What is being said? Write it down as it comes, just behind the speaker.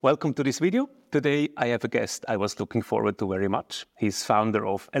Welcome to this video. Today I have a guest I was looking forward to very much. He's founder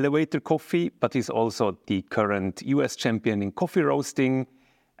of Elevator Coffee, but he's also the current US champion in coffee roasting.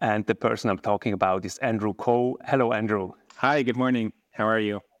 And the person I'm talking about is Andrew Coe. Hello, Andrew. Hi, good morning. How are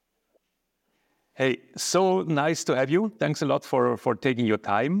you? Hey, so nice to have you. Thanks a lot for taking your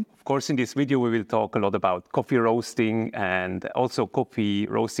time. Of course, in this video, we will talk a lot about coffee roasting and also coffee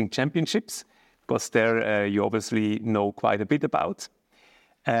roasting championships, because there you obviously know quite a bit about.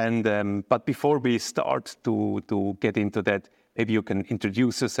 And but before we start to get into that, maybe you can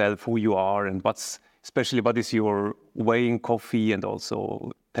introduce yourself, who you are, and what is your way in coffee, and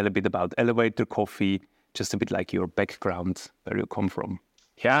also tell a bit about Elevator Coffee, just a bit like your background, where you come from.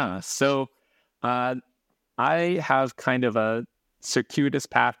 Yeah, so I have kind of a circuitous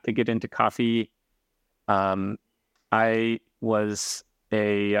path to get into coffee. I was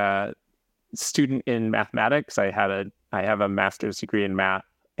a student in mathematics. I have a master's degree in math.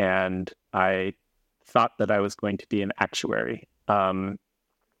 And I thought that I was going to be an actuary.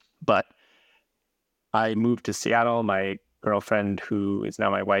 But I moved to Seattle. My girlfriend, who is now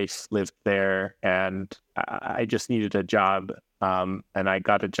my wife, lived there. And I just needed a job. And I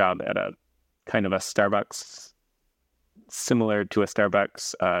got a job at a kind of a Starbucks, similar to a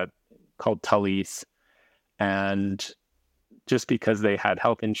Starbucks called Tully's. And just because they had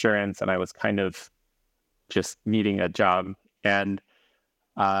health insurance and I was kind of just needing a job. And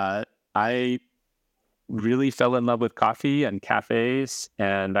I really fell in love with coffee and cafes,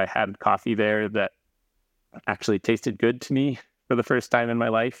 and I had coffee there that actually tasted good to me for the first time in my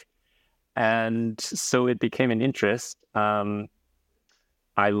life. And so it became an interest. I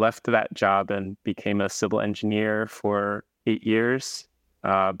left that job and became a civil engineer for 8 years.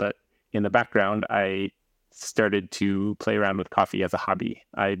 But in the background, I started to play around with coffee as a hobby.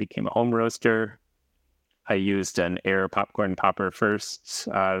 I became a home roaster. I used an air popcorn popper first,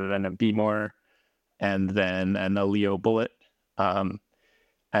 then a Beemore, and then an Aleo Bullet. And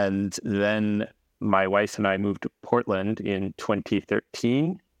then my wife and I moved to Portland in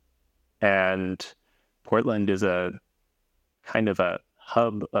 2013. And Portland is a kind of a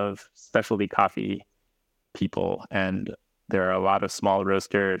hub of specialty coffee people. And there are a lot of small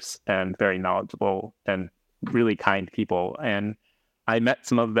roasters and very knowledgeable and really kind people. And I met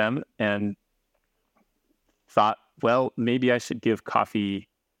some of them and thought, well, maybe I should give coffee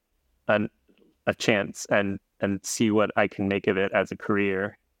a chance and see what I can make of it as a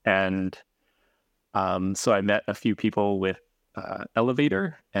career. And so I met a few people with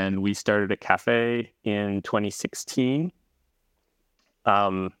Elevator, and we started a cafe in 2016.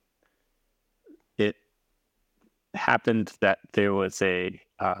 It happened that there was a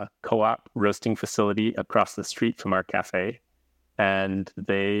co-op roasting facility across the street from our cafe. And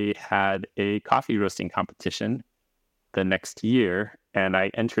they had a coffee roasting competition the next year, and I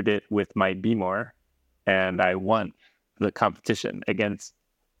entered it with my Beemore, and I won the competition against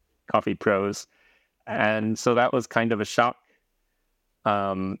coffee pros. And so that was kind of a shock.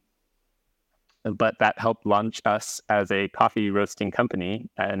 But that helped launch us as a coffee roasting company.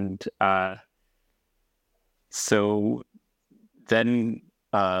 And so then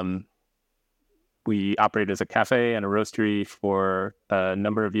we operated as a cafe and a roastery for a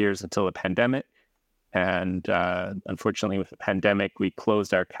number of years until the pandemic. And unfortunately, with the pandemic, we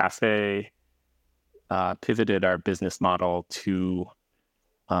closed our cafe, pivoted our business model to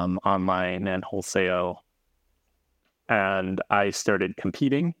online and wholesale. And I started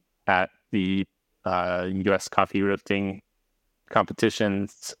competing at the US coffee roasting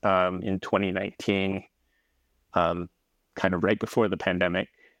competitions in 2019, kind of right before the pandemic,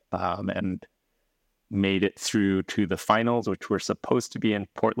 and made it through to the finals, which were supposed to be in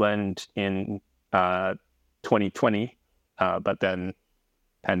Portland in 2020, but then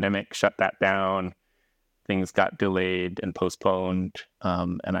pandemic shut that down. Things got delayed and postponed,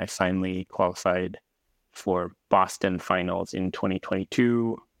 and I finally qualified for Boston finals in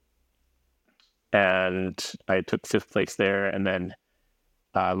 2022, and I took 5th place there. And then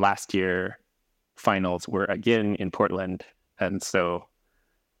last year, finals were again in Portland, and so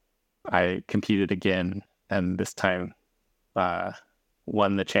I competed again, and this time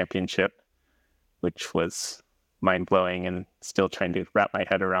won the championship, which was mind-blowing and still trying to wrap my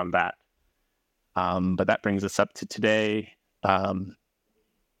head around that. But that brings us up to today.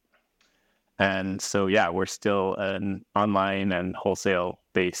 And so, yeah, we're still an online and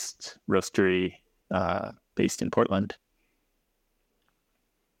wholesale-based roastery based in Portland.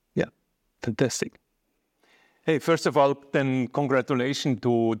 Yeah, fantastic. Hey, first of all, then congratulations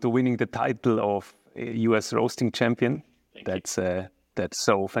to winning the title of US Roasting Champion. That's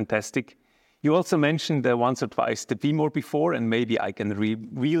so fantastic. You also mentioned once or twice the Vmore before, and maybe I can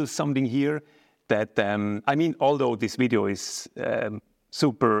reveal something here that, although this video is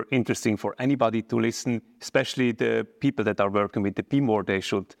super interesting for anybody to listen, especially the people that are working with the Vmore, they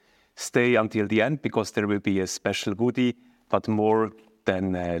should stay until the end because there will be a special goodie, but more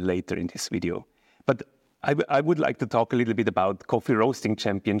than later in this video. But I would like to talk a little bit about coffee roasting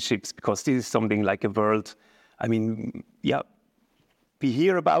championships because this is something like a world. We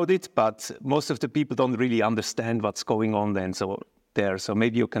hear about it, but most of the people don't really understand what's going on then. So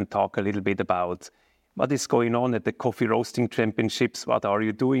maybe you can talk a little bit about what is going on at the coffee roasting championships. What are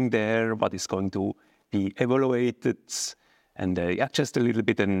you doing there? What is going to be evaluated? And just a little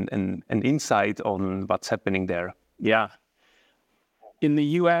bit an insight on what's happening there. Yeah. In the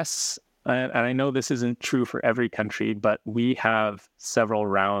US, and I know this isn't true for every country, but we have several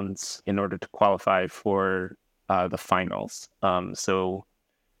rounds in order to qualify for the finals. So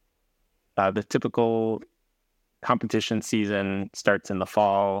the typical competition season starts in the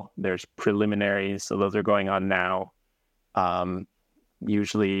fall. There's preliminaries, so those are going on now.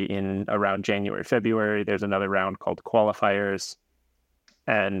 Usually in around January, February, there's another round called qualifiers.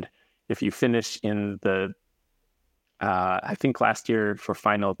 And if you finish in the, I think last year for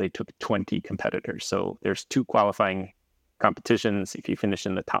final, they took 20 competitors. So there's 2 qualifying competitions. If you finish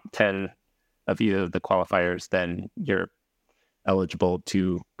in the top 10 of either of the qualifiers, then you're eligible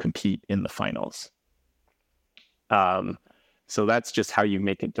to compete in the finals. So that's just how you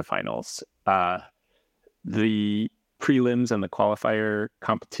make it to finals. The prelims and the qualifier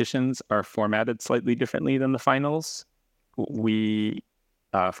competitions are formatted slightly differently than the finals. We,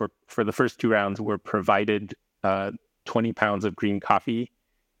 for the first 2 rounds, were provided 20 pounds of green coffee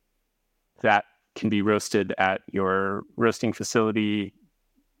that can be roasted at your roasting facility.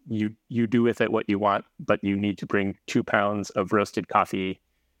 You do with it what you want, but you need to bring 2 pounds of roasted coffee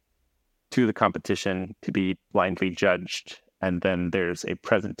to the competition to be blindly judged. And then there's a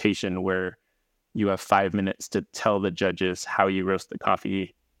presentation where you have 5 minutes to tell the judges how you roast the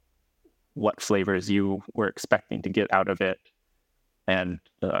coffee, what flavors you were expecting to get out of it, and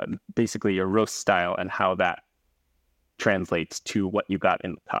basically your roast style and how that translates to what you got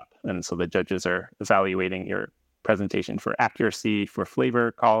in the cup. And so the judges are evaluating your presentation for accuracy, for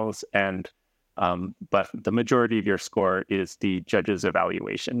flavor calls, and but the majority of your score is the judges'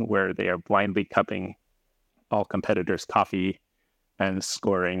 evaluation, where they are blindly cupping all competitors' coffee and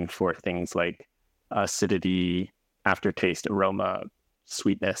scoring for things like acidity, aftertaste, aroma,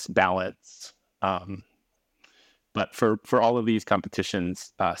 sweetness, balance. But for all of these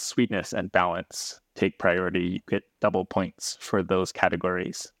competitions, sweetness and balance take priority. You get double points for those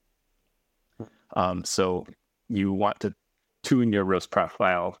categories. So you want to tune your roast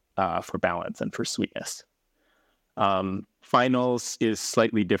profile for balance and for sweetness. Finals is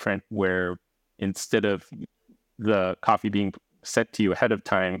slightly different, where instead of the coffee being sent to you ahead of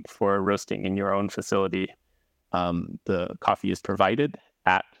time for roasting in your own facility, the coffee is provided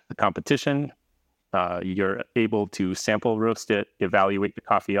at the competition. You're able to sample roast it, evaluate the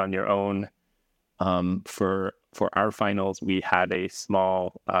coffee on your own. For our finals, we had a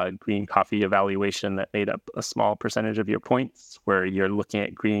small green coffee evaluation that made up a small percentage of your points, where you're looking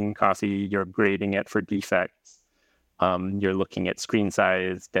at green coffee, you're grading it for defects, you're looking at screen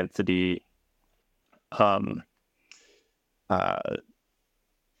size, density, and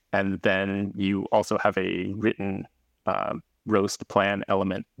then you also have a written roast plan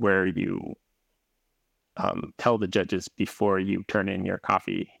element where you tell the judges before you turn in your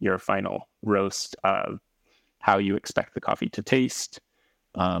coffee, your final roast, how you expect the coffee to taste,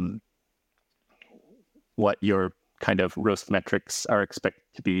 what your kind of roast metrics are expected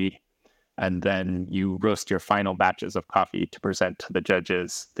to be, and then you roast your final batches of coffee to present to the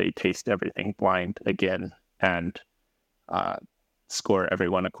judges. They taste everything blind again and score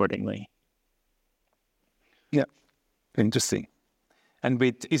everyone accordingly. Yeah, interesting. And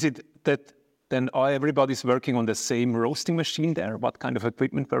is it that then everybody's working on the same roasting machine there? What kind of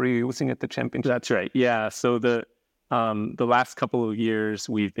equipment were you using at the championship? That's right. Yeah. So the last couple of years,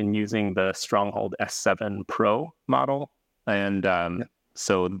 we've been using the Stronghold S7 Pro model. And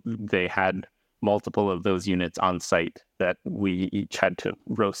so they had multiple of those units on site that we each had to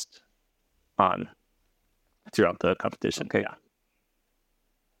roast on throughout the competition. Okay. Yeah.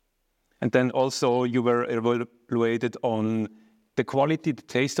 And then also you were evaluated on the quality, the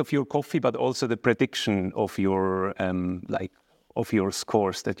taste of your coffee, but also the prediction of your of your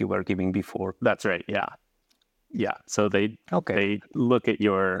scores that you were giving before. That's right. Yeah. Yeah. So they look at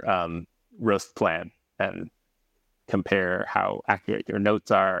your roast plan and compare how accurate your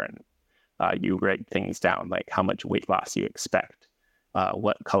notes are, and you write things down like how much weight loss you expect,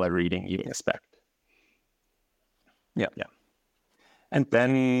 what color reading you expect. Yeah. Yeah. And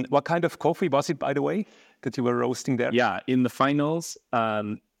then what kind of coffee was it, by the way, that you were roasting there? Yeah, in the finals,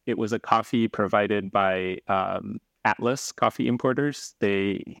 it was a coffee provided by Atlas Coffee Importers.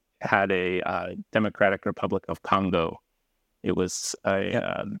 They had a Democratic Republic of Congo. It was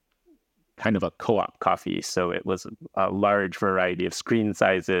a kind of a co-op coffee, so it was a large variety of screen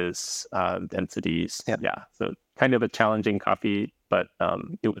sizes, densities. Yeah, so kind of a challenging coffee, but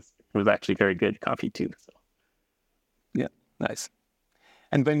it was actually very good coffee too. So. Yeah, nice.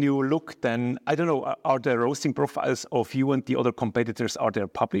 And when you look then, I don't know, are the roasting profiles of you and the other competitors, are they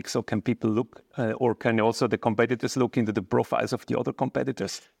public? So can people look, or can also the competitors look into the profiles of the other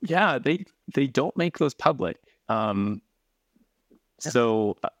competitors? Yeah, they don't make those public.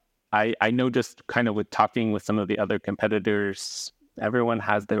 So I know just kind of with talking with some of the other competitors, everyone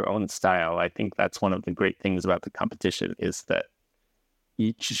has their own style. I think that's one of the great things about the competition is that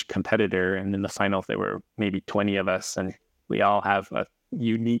each competitor, and in the finals there were maybe 20 of us, and we all have a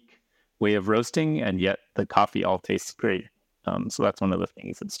unique way of roasting, and yet the coffee all tastes great. So that's one of the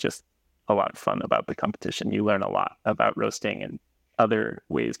things that's just a lot of fun about the competition. You learn a lot about roasting and other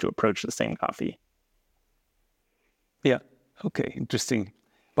ways to approach the same coffee. Yeah. Okay. Interesting.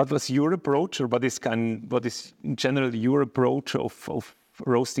 What was your approach, or what is in general your approach of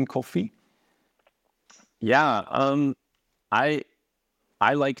roasting coffee? Yeah.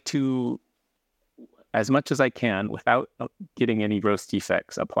 I like to, as much as I can, without getting any roast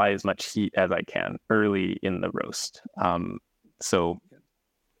defects, apply as much heat as I can early in the roast. So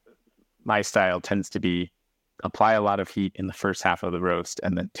my style tends to be apply a lot of heat in the first half of the roast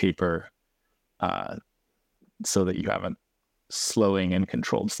and then taper so that you have a slowing and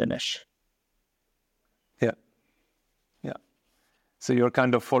controlled finish. Yeah. Yeah. So you're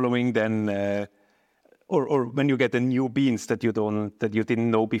kind of following then... Or when you get the new beans that you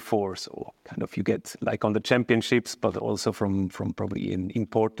didn't know before, so kind of you get like on the championships, but also from probably an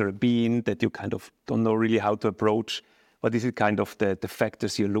importer bean that you kind of don't know really how to approach. What is it kind of the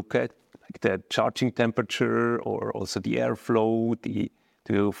factors you look at, like the charging temperature or also the airflow? Do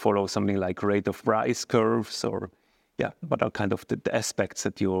you follow something like rate of rise curves, or what are kind of the aspects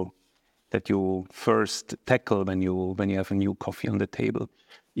that you first tackle when you have a new coffee on the table?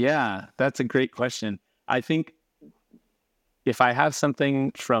 Yeah, that's a great question. I think if I have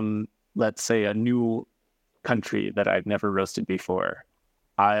something from, let's say, a new country that I've never roasted before,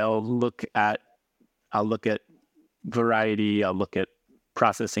 I'll look at variety, I'll look at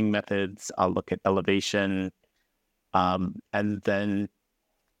processing methods, I'll look at elevation, and then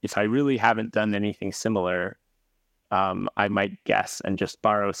if I really haven't done anything similar, I might guess and just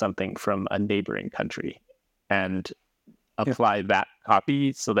borrow something from a neighboring country and apply that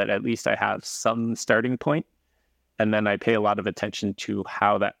copy so that at least I have some starting point. And then I pay a lot of attention to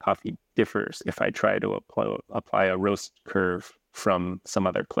how that coffee differs if I try to apply a roast curve from some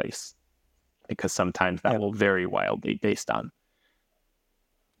other place, because sometimes that will vary wildly based on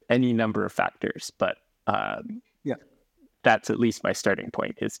any number of factors. But that's at least my starting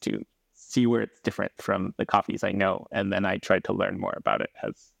point, is to see where it's different from the coffees I know. And then I try to learn more about it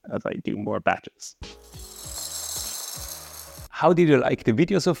as I do more batches. How did you like the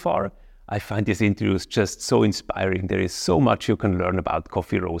video so far? I find these interviews just so inspiring. There is so much you can learn about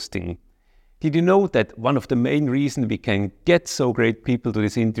coffee roasting. Did you know that one of the main reasons we can get so great people to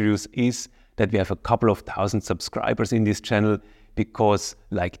these interviews is that we have a couple of thousand subscribers in this channel? Because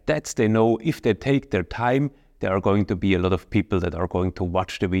like that, they know if they take their time, there are going to be a lot of people that are going to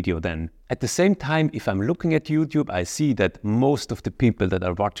watch the video then. At the same time, if I'm looking at YouTube, I see that most of the people that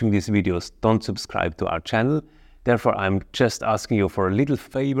are watching these videos don't subscribe to our channel. Therefore, I'm just asking you for a little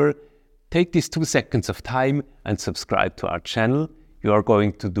favor. Take these 2 seconds of time and subscribe to our channel. You are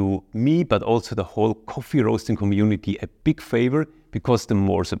going to do me, but also the whole coffee roasting community a big favor, because the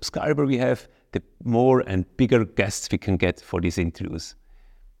more subscribers we have, the more and bigger guests we can get for these interviews.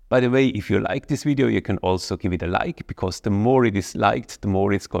 By the way, if you like this video, you can also give it a like, because the more it is liked, the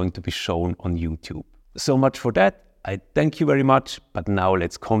more it's going to be shown on YouTube. So much for that. I thank you very much, but now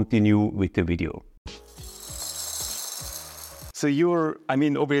let's continue with the video. So you're,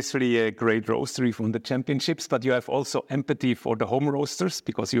 obviously a great roaster from the championships, but you have also empathy for the home roasters,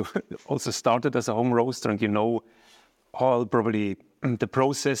 because you also started as a home roaster and you know all probably the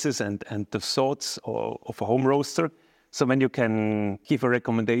processes and the thoughts of a home roaster. So when you can give a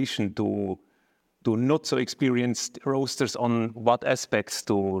recommendation to not so experienced roasters on what aspects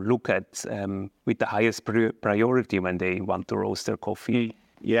to look at with the highest priority when they want to roast their coffee.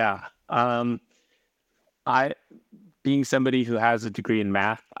 Yeah. Being somebody who has a degree in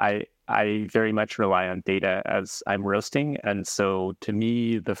math, I I very much rely on data as I'm roasting. And so to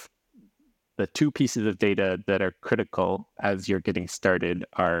me, the two pieces of data that are critical as you're getting started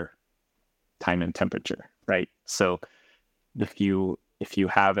are time and temperature, right? So if you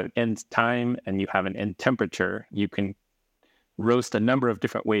have an end time and you have an end temperature, you can roast a number of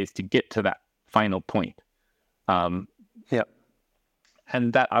different ways to get to that final point. Yeah.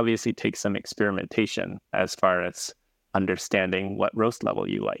 And that obviously takes some experimentation as far as understanding what roast level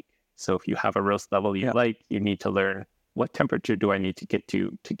you like. So if you have a roast level you like, you need to learn what temperature do I need to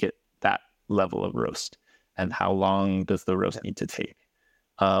get that level of roast, and how long does the roast need to take.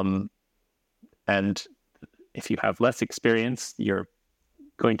 And if you have less experience, you're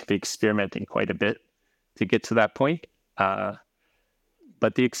going to be experimenting quite a bit to get to that point.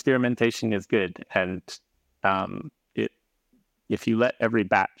 But the experimentation is good. And if you let every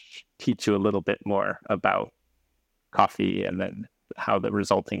batch teach you a little bit more about coffee and then how the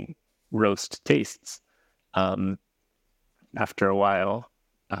resulting roast tastes, after a while,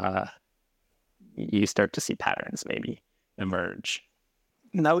 you start to see patterns maybe emerge.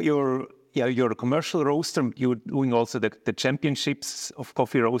 Now you're a commercial roaster. You're doing also the championships of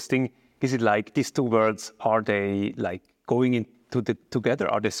coffee roasting. Is it like these two worlds? Are they like going into together?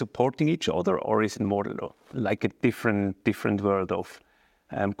 Are they supporting each other, or is it more like a different world of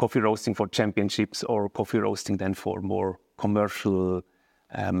coffee roasting for championships, or coffee roasting then for more commercial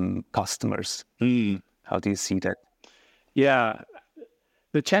customers? How do you see that? Yeah,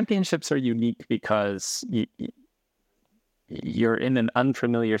 the championships are unique because you're in an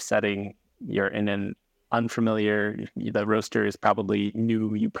unfamiliar setting. You're in an unfamiliar, the roaster is probably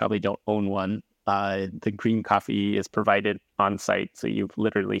new. You probably don't own one. The green coffee is provided on site, so you've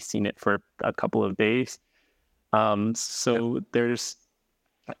literally seen it for a couple of days. And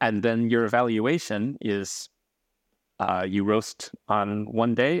then your evaluation is you roast on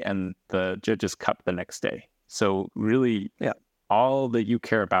one day and the judges cup the next day. So really, all that you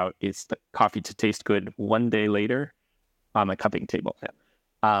care about is the coffee to taste good one day later on the cupping table.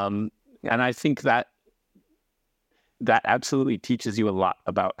 And I think that absolutely teaches you a lot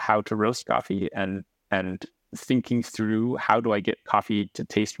about how to roast coffee and thinking through how do I get coffee to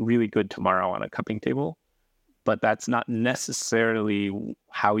taste really good tomorrow on a cupping table. But that's not necessarily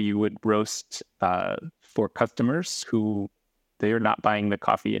how you would roast for customers who they are not buying the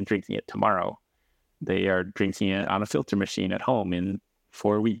coffee and drinking it tomorrow. They are drinking it on a filter machine at home in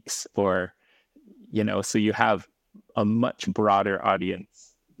 4 weeks, or, so you have a much broader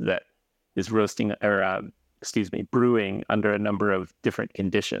audience that is roasting brewing under a number of different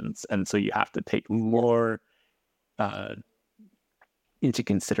conditions. And so you have to take more into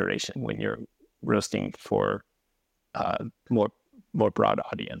consideration when you're roasting for more broad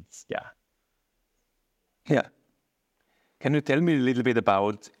audience. Yeah. Can you tell me a little bit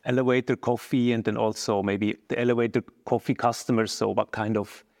about elevator coffee, and then also maybe the elevator coffee customers? So what kind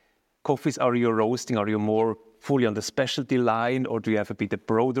of coffees are you roasting? Are you more fully on the specialty line, or do you have a bit of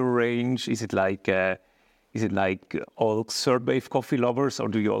broader range? Is it like all third wave coffee lovers, or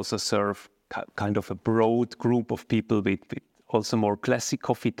do you also serve kind of a broad group of people with also more classic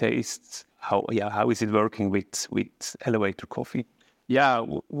coffee tastes? How is it working with elevator coffee? Yeah,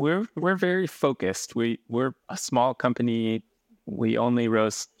 we're very focused. We're a small company. We only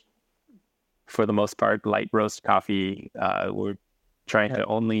roast, for the most part, light roast coffee. We're trying to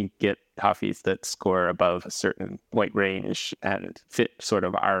only get coffees that score above a certain point range and fit sort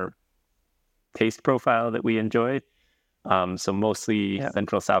of our taste profile that we enjoy. So mostly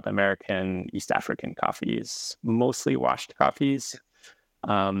Central South American, East African coffees, mostly washed coffees.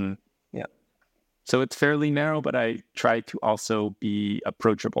 So it's fairly narrow, but I try to also be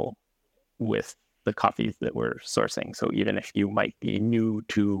approachable with the coffees that we're sourcing. So even if you might be new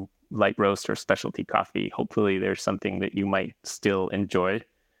to light roast or specialty coffee, hopefully there's something that you might still enjoy.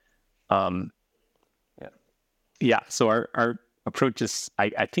 So our approach is,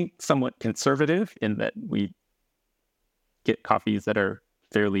 I think, somewhat conservative in that we get coffees that are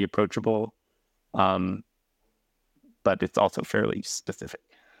fairly approachable, but it's also fairly specific.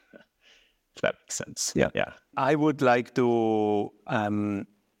 If that makes sense. Yeah. I would like to,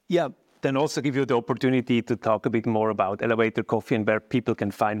 then also give you the opportunity to talk a bit more about elevator coffee and where people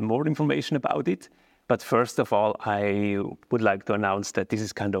can find more information about it. But first of all, I would like to announce that this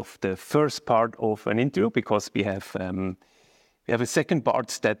is kind of the first part of an interview, because we have a second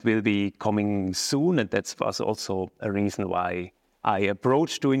part that will be coming soon, and that was also a reason why I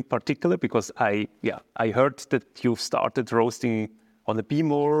approached you in particular, because I heard that you've started roasting on a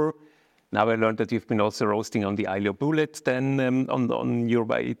Beemore. Now I learned that you've been also roasting on the Ailio Bullet, then on your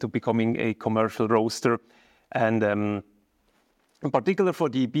way to becoming a commercial roaster. And In particular for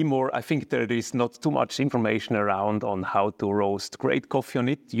the Be More, I think there is not too much information around on how to roast great coffee on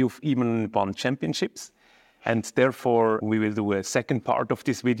it. You've even won championships. And therefore, we will do a second part of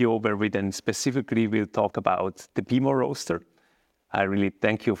this video where we then specifically will talk about the Be More roaster. I really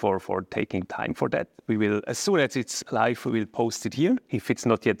thank you for taking time for that. We will, as soon as it's live, we will post it here. If it's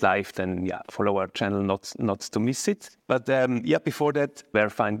not yet live, then follow our channel not to miss it. But before that, where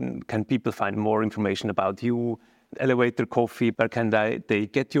can people find more information about you, Elevator Coffee? Where can they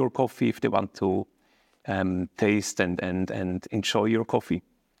get your coffee if they want to taste and enjoy your coffee?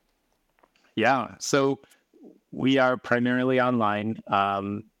 Yeah, so we are primarily online,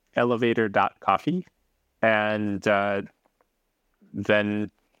 elevator.coffee, and then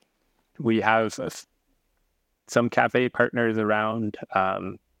we have some cafe partners around,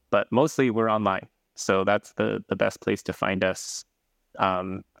 but mostly we're online. So that's the best place to find us.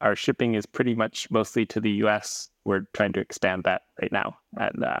 Our shipping is pretty much mostly to the US. We're trying to expand that right now.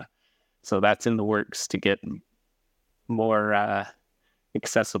 And so that's in the works to get more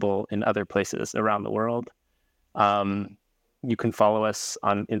accessible in other places around the world. You can follow us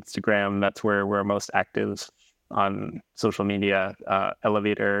on Instagram. That's where we're most active on social media,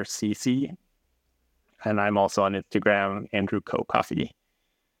 Elevator CC. And I'm also on Instagram, Andrew Coe Coffee.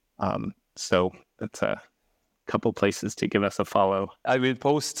 So that's a couple places to give us a follow. I will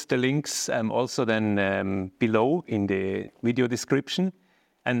post the links also then below in the video description.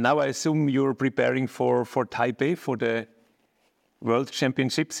 And now I assume you're preparing for Taipei, for the World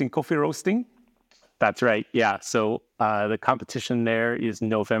Championships in coffee roasting? That's right, yeah. So the competition there is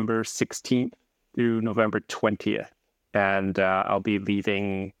November 16th through November 20th. And I'll be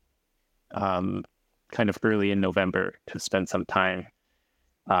leaving kind of early in November to spend some time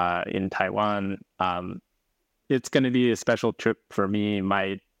in Taiwan. It's going to be a special trip for me.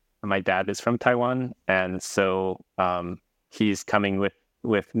 My dad is from Taiwan, and so he's coming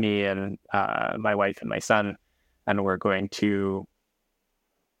with me and my wife and my son, and we're going to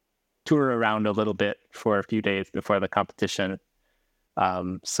tour around a little bit for a few days before the competition.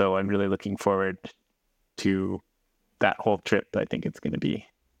 So I'm really looking forward to that whole trip. I think it's going to be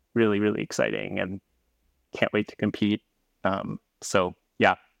really, really exciting, and can't wait to compete. So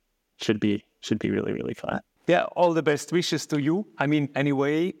yeah, should be really, really fun. Yeah, all the best wishes to you. I mean,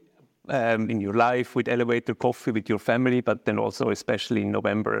 anyway, in your life with Elevator Coffee, with your family, but then also especially in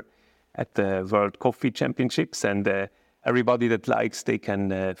November at the World Coffee Championships. And everybody that likes, they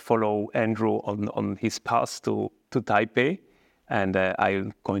can follow Andrew on his path to Taipei. And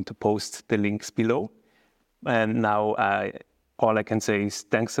I'm going to post the links below. And now all I can say is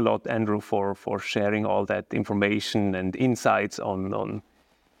thanks a lot, Andrew, for sharing all that information and insights on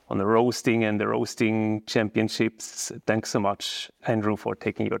the roasting and the roasting championships. Thanks so much, Andrew, for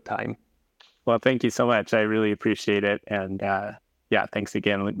taking your time. Well, thank you so much. I really appreciate it. And thanks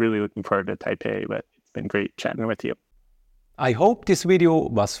again. Really looking forward to Taipei, but it's been great chatting with you. I hope this video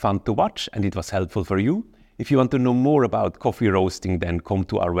was fun to watch and it was helpful for you. If you want to know more about coffee roasting, then come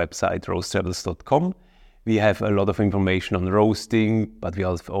to our website, roasttravels.com. We have a lot of information on roasting, but we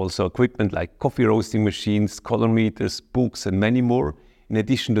have also equipment like coffee roasting machines, color meters, books, and many more. In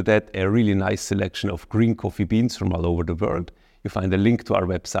addition to that, a really nice selection of green coffee beans from all over the world. You find a link to our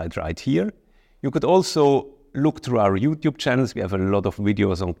website right here. You could also look through our YouTube channels. We have a lot of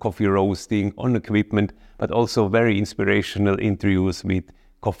videos on coffee roasting, on equipment, but also very inspirational interviews with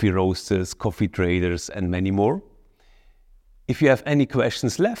coffee roasters, coffee traders, and many more. If you have any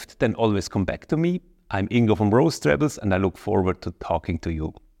questions left, then always come back to me. I'm Ingo from Roast Travels, and I look forward to talking to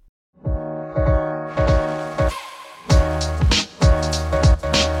you.